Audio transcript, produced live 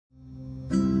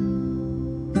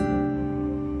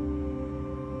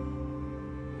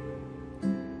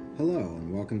Hello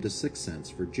and welcome to Sixth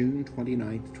Sense for June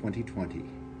 29th, 2020.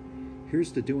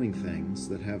 Here's to doing things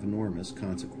that have enormous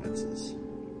consequences.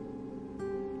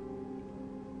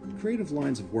 Creative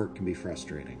lines of work can be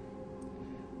frustrating.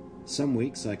 Some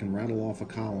weeks I can rattle off a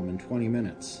column in 20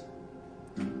 minutes.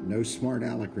 No smart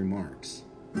aleck remarks.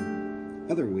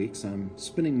 Other weeks I'm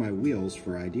spinning my wheels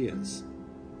for ideas.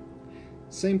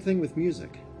 Same thing with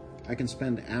music. I can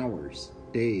spend hours,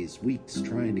 days, weeks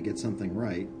trying to get something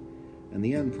right, and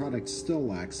the end product still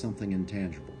lacks something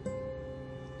intangible.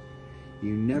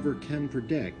 You never can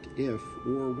predict if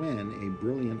or when a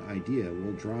brilliant idea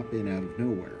will drop in out of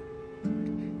nowhere.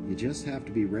 You just have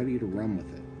to be ready to run with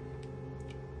it.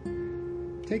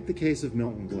 Take the case of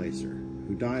Milton Glaser,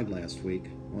 who died last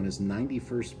week on his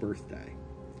 91st birthday.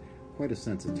 Quite a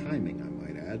sense of timing, I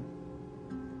might add.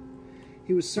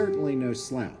 He was certainly no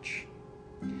slouch.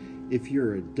 If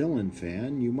you're a Dylan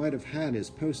fan, you might have had his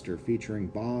poster featuring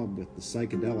Bob with the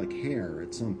psychedelic hair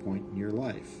at some point in your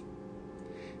life.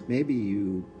 Maybe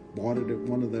you bought it at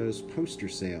one of those poster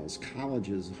sales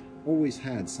colleges always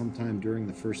had sometime during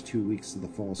the first 2 weeks of the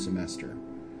fall semester,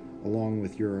 along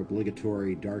with your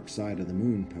obligatory Dark Side of the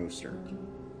Moon poster.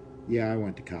 Yeah, I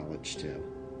went to college too.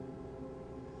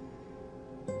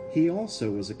 He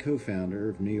also was a co-founder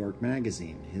of New York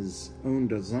Magazine, his own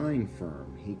design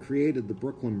firm. He created the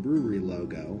Brooklyn Brewery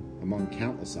logo, among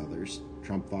countless others.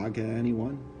 Trump Vodka,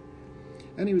 anyone?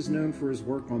 And he was known for his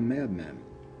work on Mad Men.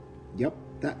 Yep,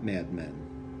 that Mad Men.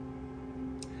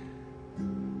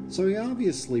 So he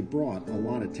obviously brought a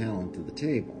lot of talent to the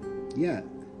table. Yet,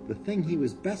 the thing he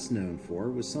was best known for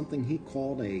was something he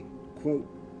called a, quote,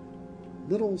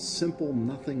 little simple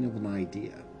nothing of an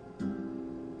idea.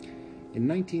 In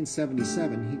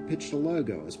 1977, he pitched a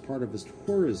logo as part of his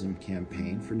tourism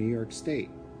campaign for New York State.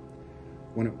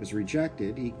 When it was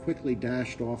rejected, he quickly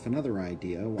dashed off another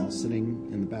idea while sitting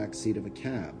in the back seat of a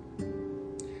cab.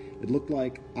 It looked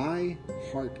like I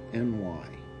Heart NY.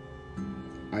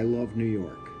 I love New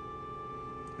York.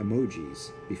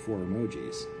 Emojis before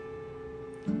emojis.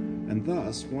 And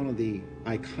thus, one of the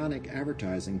iconic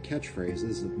advertising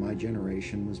catchphrases of my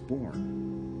generation was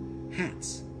born.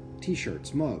 Hats,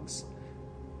 t-shirts, mugs,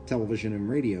 television and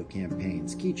radio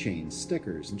campaigns, keychains,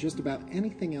 stickers, and just about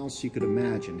anything else you could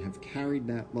imagine have carried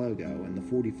that logo in the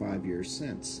 45 years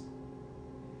since.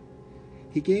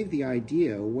 He gave the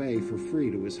idea away for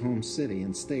free to his home city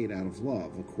and state out of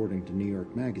love, according to New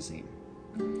York Magazine.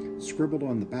 Scribbled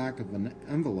on the back of an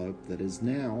envelope that is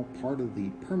now part of the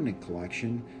permanent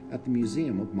collection at the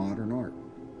Museum of Modern Art.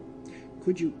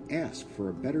 Could you ask for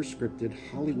a better scripted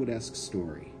Hollywood-esque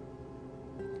story?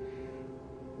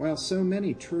 While so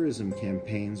many tourism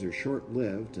campaigns are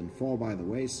short-lived and fall by the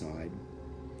wayside,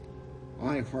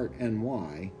 I Heart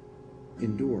NY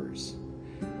endures.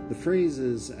 The phrase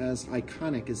is as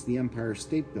iconic as the Empire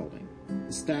State Building,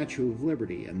 the Statue of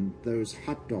Liberty, and those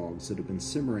hot dogs that have been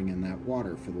simmering in that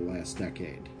water for the last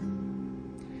decade.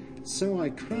 So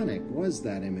iconic was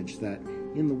that image that,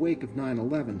 in the wake of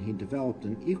 9/11, he developed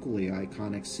an equally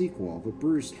iconic sequel of A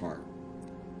Bruised Heart,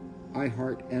 I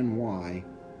Heart NY,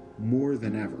 more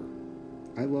than ever.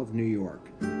 I love New York,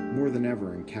 more than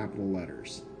ever in capital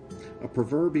letters. A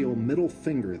proverbial middle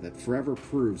finger that forever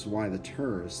proves why the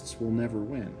terrorists will never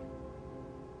win.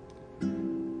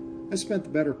 I spent the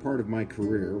better part of my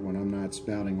career, when I'm not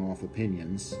spouting off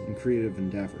opinions, in creative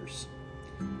endeavors.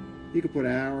 You could put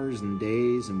hours and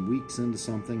days and weeks into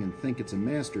something and think it's a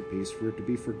masterpiece for it to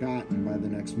be forgotten by the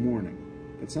next morning.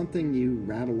 But something you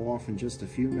rattle off in just a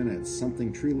few minutes,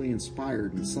 something truly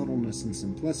inspired in subtleness and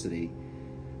simplicity,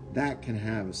 that can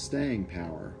have a staying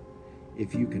power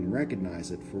if you can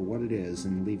recognize it for what it is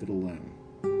and leave it alone.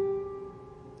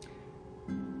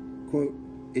 Quote,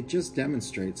 it just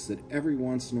demonstrates that every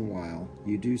once in a while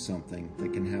you do something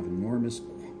that can have enormous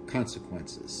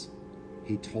consequences,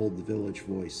 he told the Village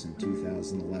Voice in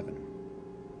 2011.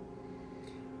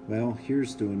 Well,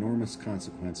 here's to enormous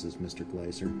consequences, Mr.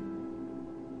 Glaser.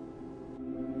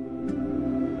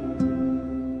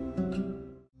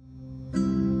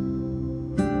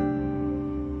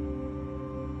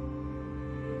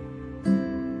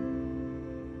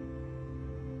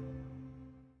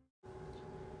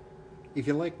 If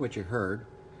you like what you heard,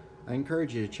 I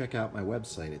encourage you to check out my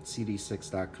website at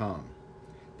cd6.com.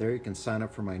 There you can sign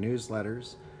up for my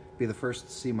newsletters, be the first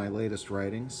to see my latest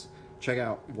writings, check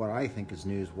out what I think is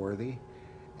newsworthy,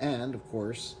 and, of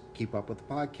course, keep up with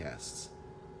the podcasts.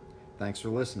 Thanks for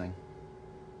listening.